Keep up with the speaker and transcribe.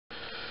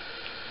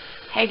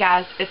Hey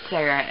guys, it's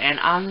Sarah, and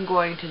I'm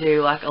going to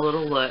do like a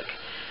little look,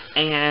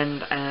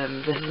 and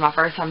this is my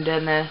first time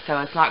doing this, so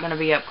it's not going to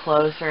be up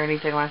close or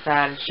anything like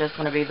that. It's just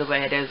going to be the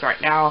way it is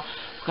right now,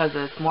 because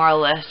it's more or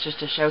less just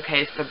to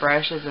showcase the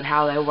brushes and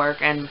how they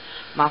work and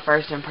my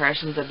first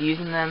impressions of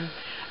using them.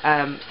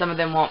 Some of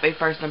them won't be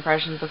first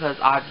impressions because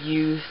I've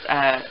used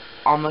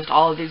almost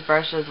all of these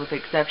brushes with the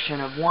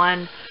exception of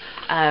one.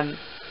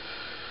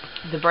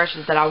 The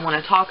brushes that I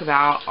want to talk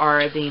about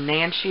are the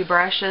Nanshy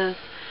brushes,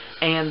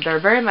 and they're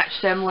very much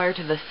similar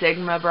to the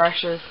Sigma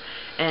brushes,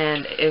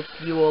 and if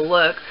you will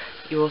look,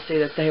 you will see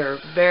that they are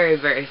very,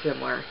 very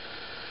similar.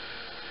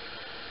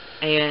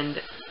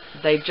 And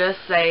they just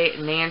say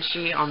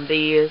Nanshy on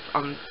these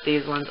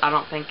ones. I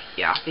don't think,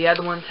 yeah, the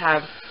other ones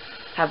have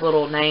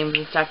little names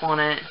and stuff on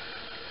it.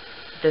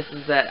 This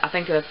is I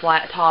think a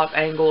flat top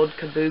angled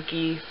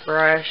kabuki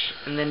brush,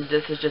 and then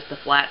this is just a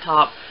flat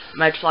top,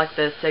 much like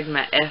the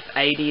Sigma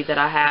F80 that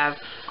I have,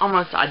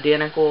 almost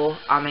identical.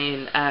 I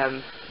mean,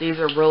 these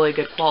are really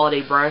good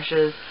quality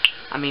brushes.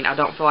 I mean, I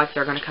don't feel like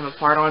they're going to come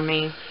apart on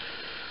me.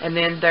 And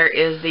then there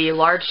is the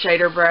large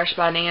shader brush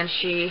by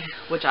Nanshy,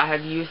 which I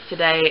have used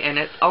today, and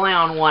it's only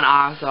on one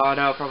eye, so I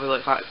know it probably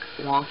looks like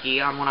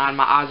wonky on one eye, and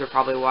my eyes are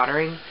probably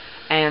watering.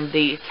 And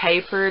the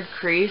tapered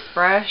crease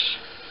brush.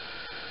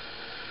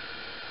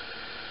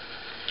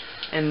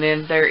 And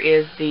then there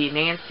is the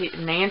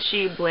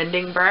Nanshy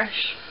blending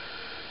brush.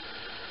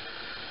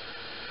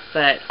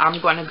 But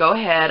I'm going to go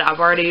ahead. I've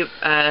already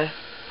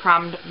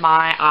primed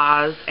my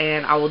eyes,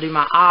 and I will do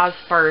my eyes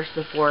first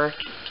before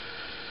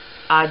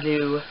I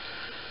do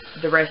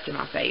the rest of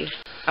my face.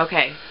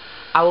 Okay,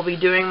 I will be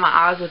doing my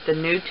eyes with the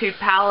Nude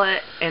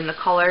palette and the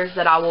colors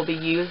that I will be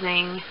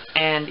using.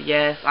 And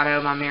yes, I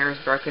know my mirror is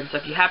broken, so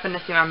if you happen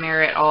to see my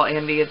mirror at all in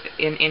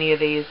any of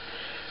these,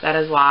 that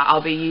is why.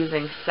 I'll be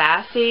using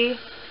Sassy,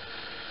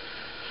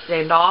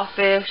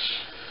 Standoffish,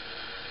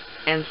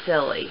 and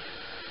Silly.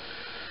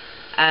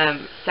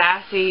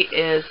 Sassy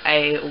is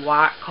a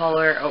white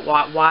color,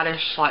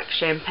 whitish, like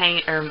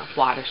champagne, or not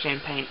whitish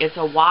champagne. It's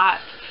a white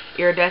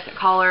iridescent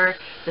color.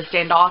 The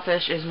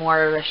Standoffish is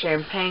more of a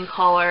champagne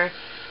color,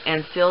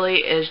 and Silly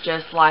is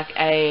just like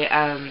a,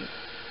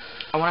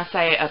 I want to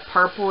say a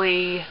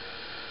purpley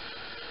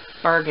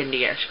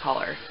burgundy-ish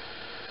color.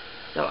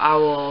 So I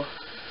will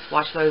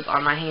swatch those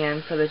on my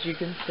hand so that you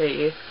can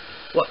see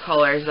what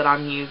colors that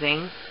I'm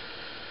using.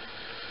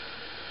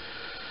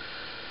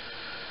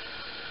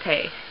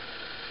 Okay,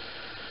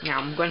 now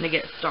I'm going to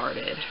get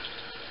started.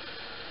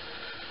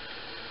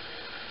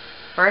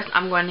 First,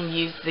 I'm going to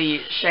use the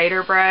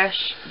shader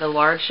brush, the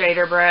large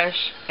shader brush,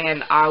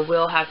 and I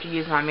will have to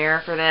use my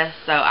mirror for this,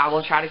 so I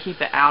will try to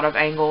keep it out of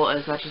angle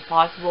as much as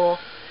possible.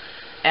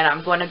 And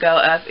I'm going to go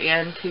up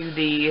into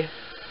the,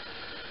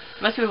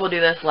 most people do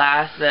this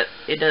last, but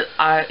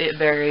it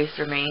varies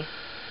for me.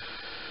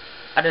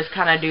 I just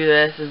kind of do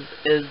this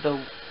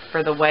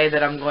for the way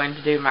that I'm going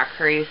to do my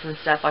crease and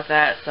stuff like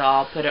that, so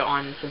I'll put it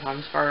on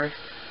sometimes first.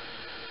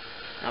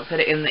 I'll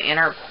put it in the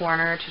inner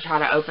corner to try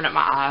to open up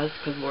my eyes,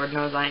 because Lord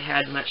knows I ain't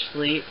had much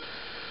sleep.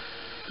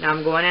 Now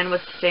I'm going in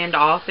with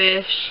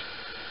Standoffish,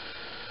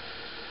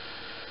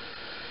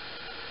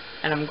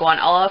 and I'm going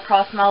all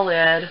across my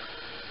lid,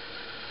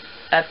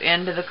 up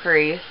into the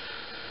crease.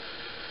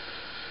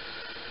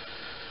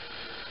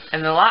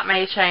 And the light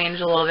may change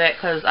a little bit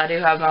because I do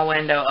have my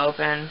window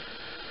open.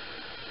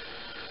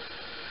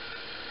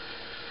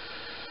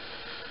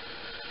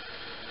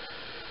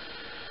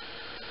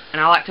 And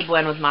I like to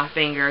blend with my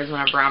fingers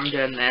whenever I'm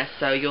doing this,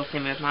 so you'll see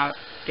me with my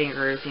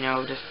fingers, you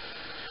know, just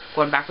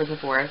going backwards and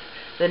forth.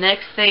 The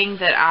next thing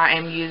that I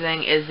am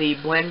using is the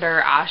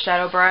Blender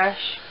eyeshadow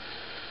brush.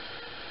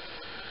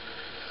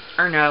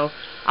 Or no,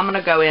 I'm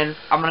gonna go in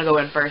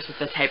first with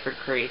the tapered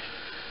crease,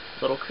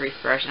 little crease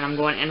brush, and I'm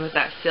going in with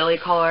that Silly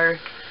color.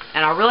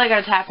 And I really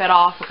gotta tap it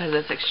off because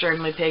it's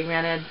extremely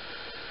pigmented.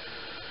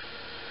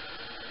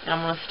 And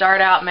I'm gonna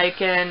start out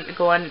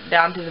going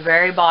down to the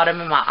very bottom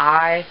of my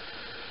eye.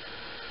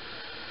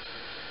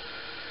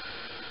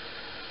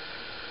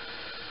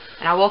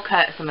 And I will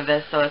cut some of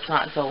this so it's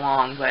not so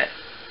long, but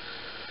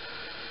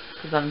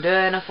because I'm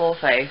doing a full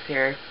face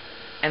here.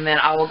 And then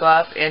I will go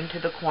up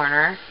into the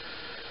corner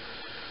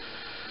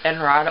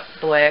and right up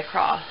the way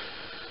across.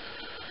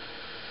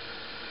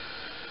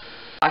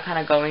 I kind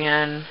of go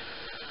in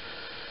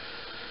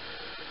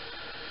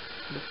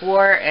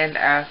before and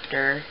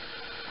after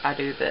I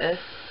do this.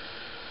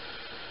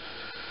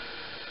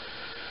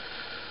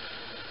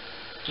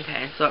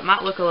 Okay, so it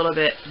might look a little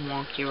bit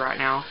wonky right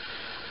now.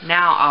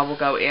 Now I will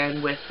go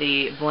in with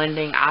the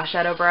blending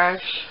eyeshadow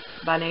brush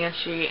by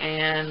Nanshy,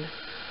 and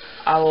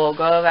I will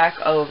go back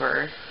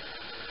over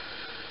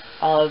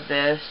all of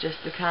this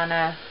just to kind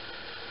of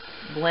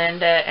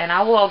blend it. And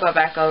I will go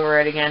back over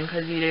it again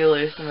because you do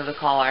lose some of the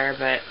color,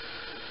 but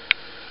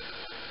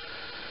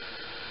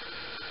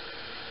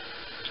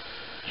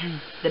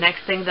the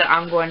next thing that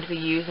I'm going to be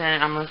using,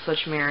 I'm going to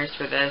switch mirrors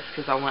for this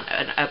because I want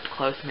an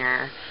up-close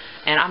mirror.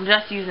 And I'm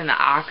just using the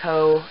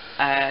Ico.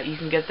 You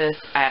can get this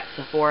at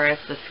Sephora.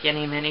 It's the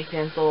skinny mini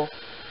pencil.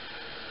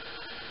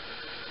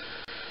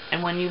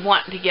 And when you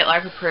want to get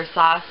like a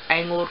precise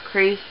angled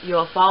crease,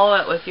 you'll follow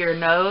it with your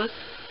nose.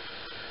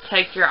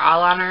 Take your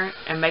eyeliner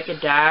and make a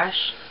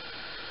dash,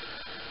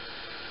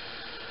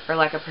 or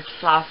like a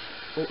precise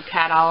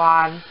cat eye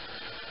line,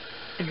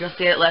 and you'll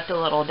see it left a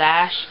little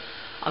dash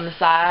on the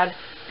side.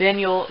 Then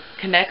you'll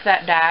connect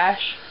that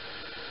dash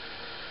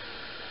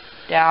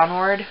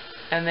downward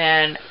and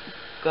then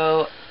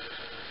go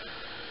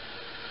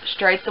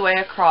straight the way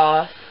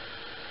across,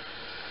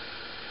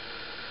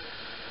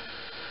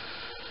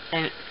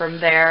 and from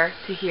there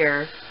to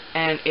here,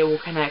 and it will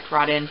connect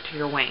right into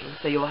your wing.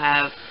 So you'll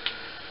have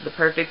the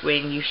perfect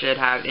wing you should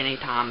have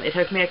anytime. It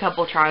took me a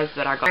couple tries,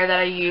 but I got it. That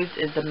I use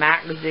is the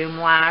MAC Zoom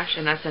Lash,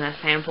 and that's in a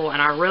sample,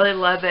 and I really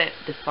love it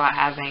despite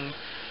having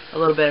a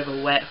little bit of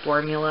a wet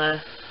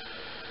formula.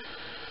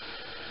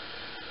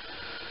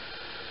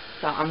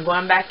 So I'm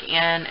going back in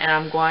and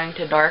I'm going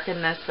to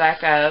darken this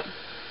back up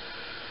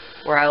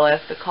where I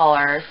left the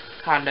color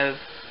kind of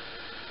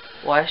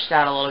washed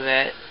out a little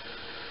bit.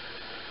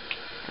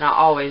 And I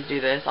always do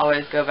this.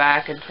 Always go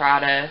back and try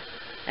to,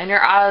 and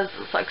your eyes,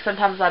 it's like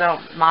sometimes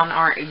mine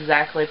aren't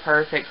exactly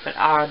perfect, but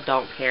I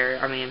don't care.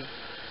 I mean,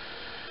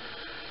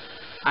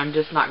 I'm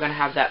just not going to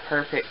have that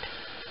perfect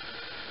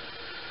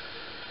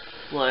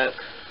look.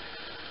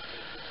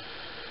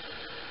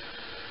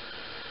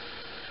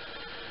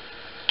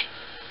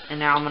 And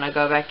now I'm going to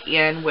go back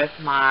in with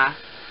my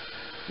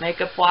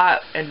makeup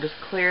wipe and just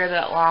clear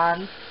that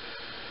line.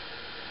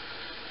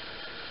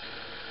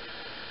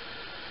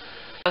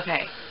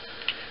 Okay,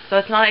 so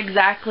it's not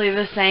exactly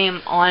the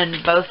same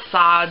on both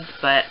sides,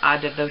 but I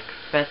did the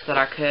best that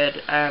I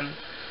could.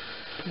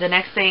 The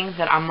next thing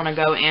that I'm going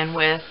to go in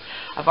with,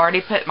 I've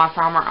already put my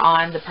primer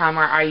on. The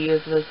primer I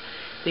used was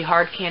the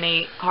Hard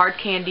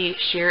Candy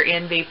Sheer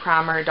Envy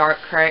Primer Dark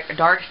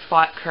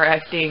Spot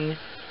Correcting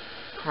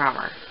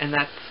Primer, and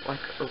that's like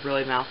a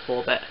really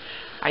mouthful, but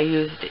I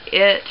used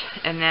it.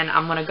 And then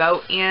I'm going to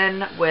go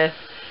in with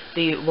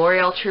the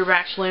L'Oreal True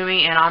Match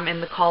Lumi, and I'm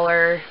in the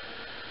color,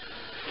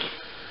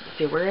 let's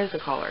see, where is the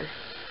color?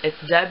 It's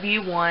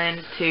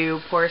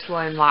W12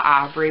 Porcelain Light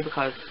Ivory,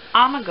 because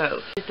I'm a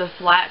ghost. It's a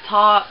flat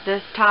top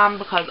this time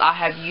because I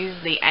have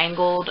used the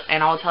angled,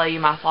 and I'll tell you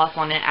my thoughts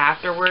on it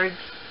afterwards.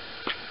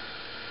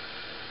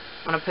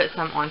 I'm going to put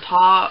some on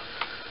top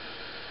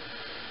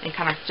and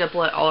kind of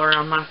stipple it all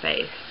around my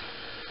face.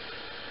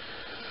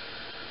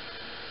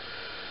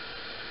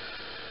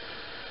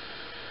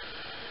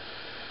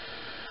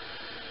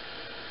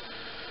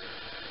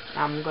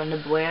 I'm going to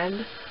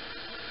blend.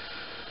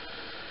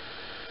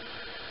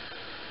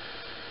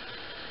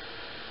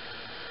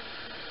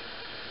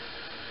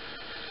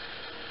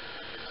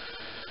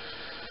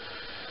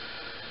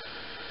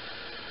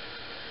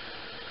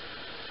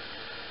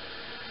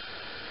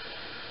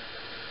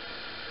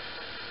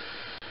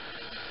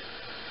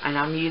 And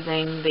I'm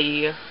using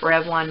the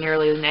Revlon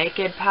Nearly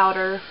Naked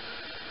powder.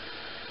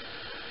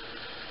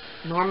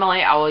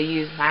 Normally I will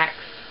use MAC's,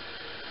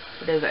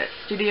 what is it,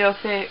 Studio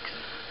Fix,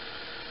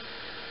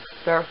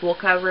 their full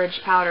coverage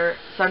powder.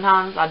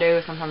 Sometimes I do,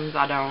 sometimes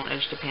I don't. It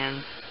just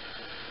depends.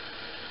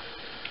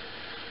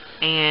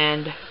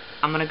 And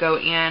I'm gonna go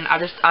in. I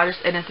just,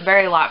 and it's a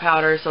very light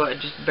powder, so it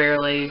just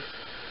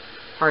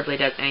hardly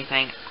does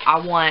anything.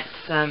 I want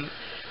some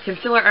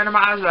concealer under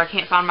my eyes, but I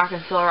can't find my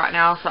concealer right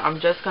now, so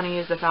I'm just gonna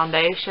use the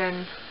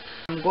foundation.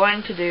 I'm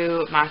going to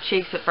do my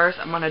cheeks at first.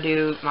 I'm gonna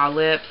do my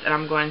lips, and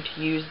I'm going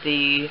to use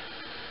the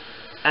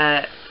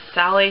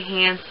Sally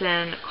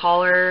Hansen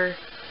Color.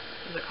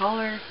 Is it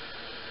Color?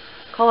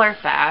 Color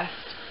Fast.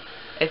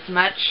 It's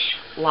much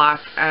like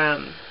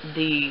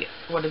the,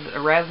 what is it,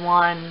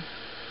 Revlon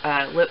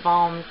lip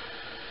balms.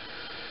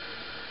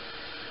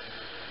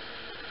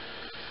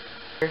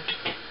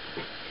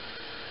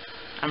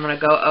 I'm going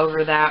to go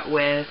over that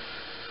with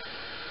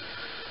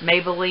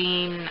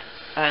Maybelline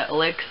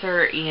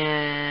Elixir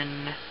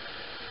in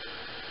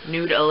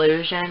Nude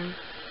Illusion.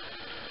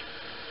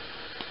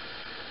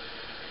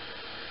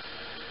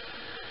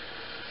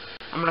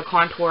 I'm going to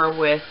contour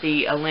with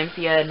the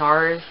Olympia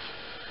NARS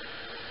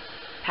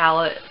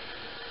palette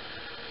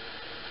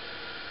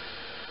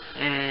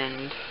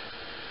and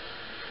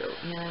go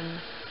in.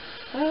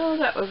 Oh,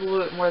 that was a little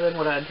bit more than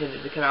what I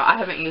intended to come out. I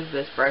haven't used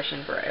this brush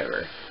in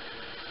forever.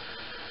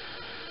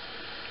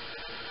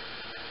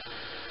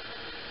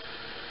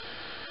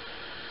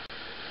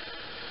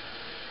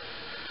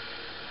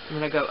 I'm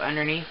going to go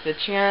underneath the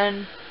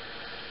chin.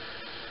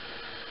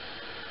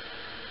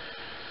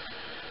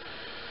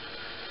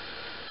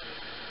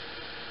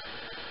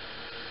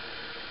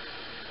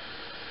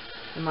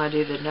 I'm going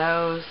to do the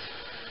nose.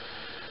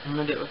 I'm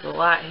going to do it with the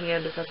light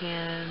hand if I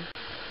can.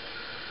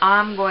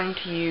 I'm going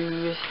to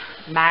use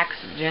MAC's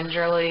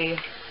Gingerly.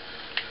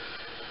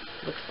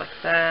 Looks like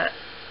that.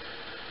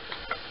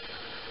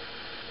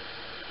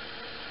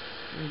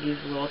 And use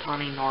a little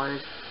tiny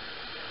NARS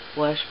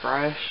blush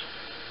brush.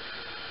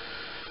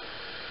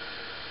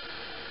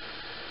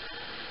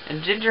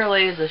 And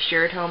Gingerly is a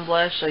sheer tone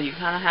blush, so you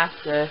kind of have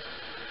to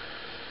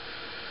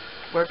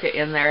work it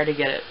in there to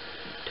get it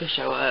to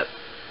show up.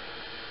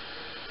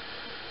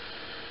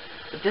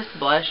 But this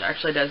blush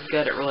actually does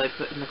good at really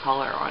putting the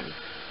color on.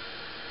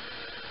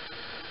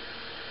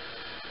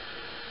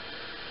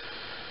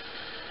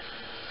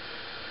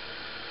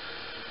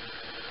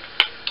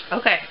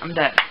 Okay, I'm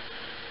done.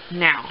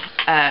 Now,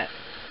 to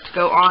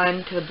go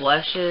on to the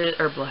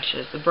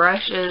the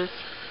brushes.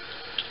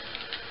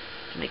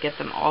 Let me get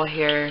them all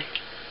here.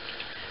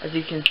 As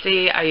you can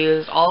see, I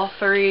used all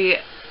three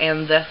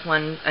and this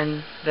one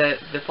and the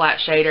flat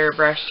shader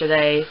brush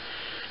today.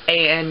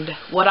 And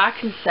what I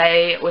can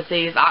say with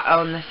these, I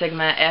own the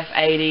Sigma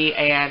F80,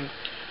 and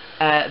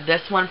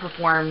this one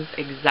performs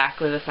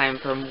exactly the same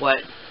from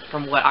what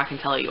I can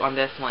tell you on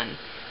this one.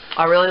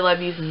 I really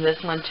love using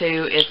this one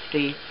too. It's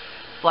the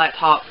flat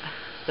top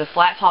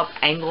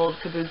angled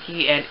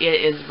kabuki, and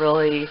it is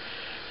really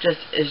just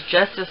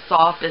as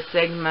soft as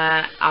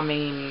Sigma. I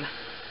mean,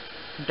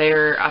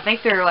 I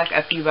think they're like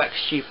a few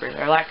bucks cheaper.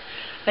 They're like,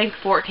 I think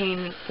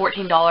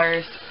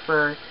 $14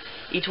 for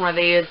each one of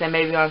these. They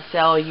may be on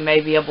sale. You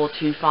may be able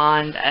to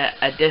find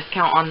a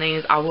discount on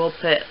these. I will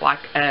put like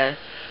a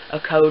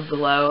code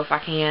below if I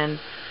can.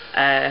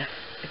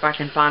 If I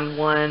can find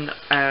one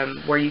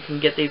where you can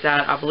get these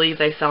at. I believe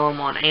they sell them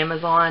on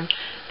Amazon.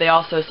 They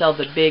also sell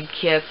the big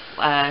kits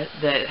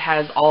that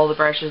has all the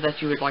brushes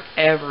that you would like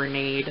ever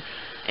need,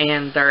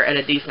 and they're at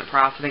a decent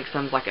price. I think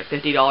some's like at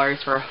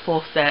 $50 for a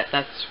full set.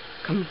 That's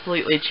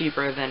completely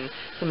cheaper than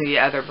some of the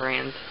other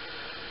brands.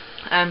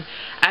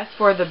 As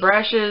for the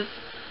brushes,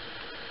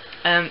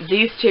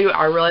 these two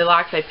I really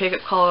like. They pick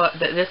up color.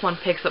 This one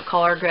picks up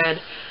color good.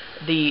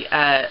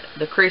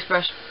 The crease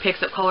brush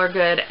picks up color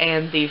good,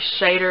 and the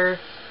shader,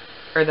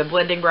 or the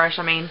blending brush,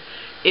 I mean,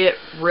 it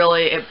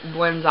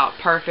blends out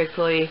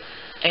perfectly.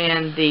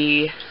 And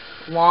the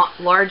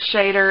large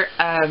shader,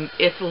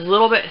 it's a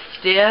little bit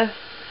stiff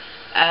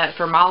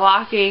for my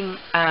liking,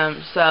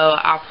 so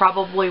I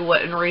probably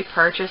wouldn't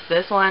repurchase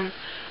this one,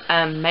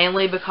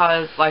 mainly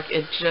because like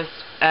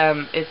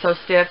it's so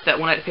stiff that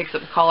when it picks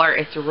up color,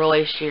 it's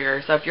really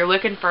sheer. So if you're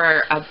looking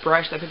for a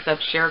brush that picks up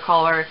sheer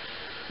color,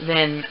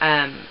 then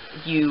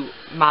you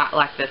might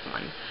like this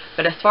one.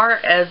 But as far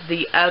as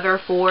the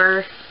other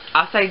four,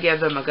 I say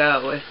give them a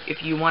go.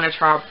 If you want to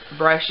try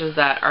brushes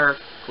that are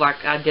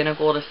like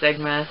identical to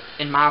Sigma,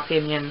 in my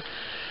opinion,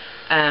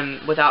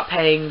 without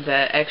paying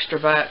the extra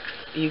bucks,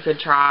 you could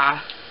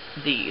try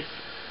these.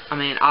 I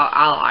mean,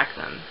 I like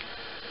them,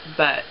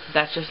 but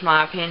that's just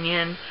my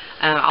opinion.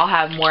 I'll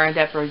have more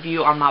in-depth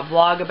review on my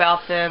blog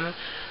about them,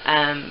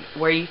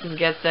 where you can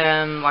get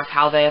them, like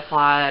how they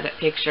applied,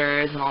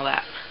 pictures, and all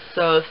that.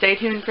 So stay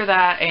tuned for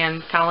that,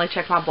 and kindly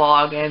check my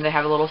blog, and they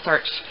have a little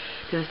search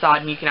to the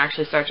side, and you can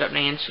actually search up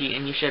Nanshy,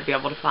 and you should be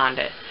able to find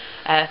it.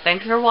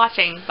 Thanks for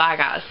watching. Bye,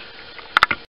 guys.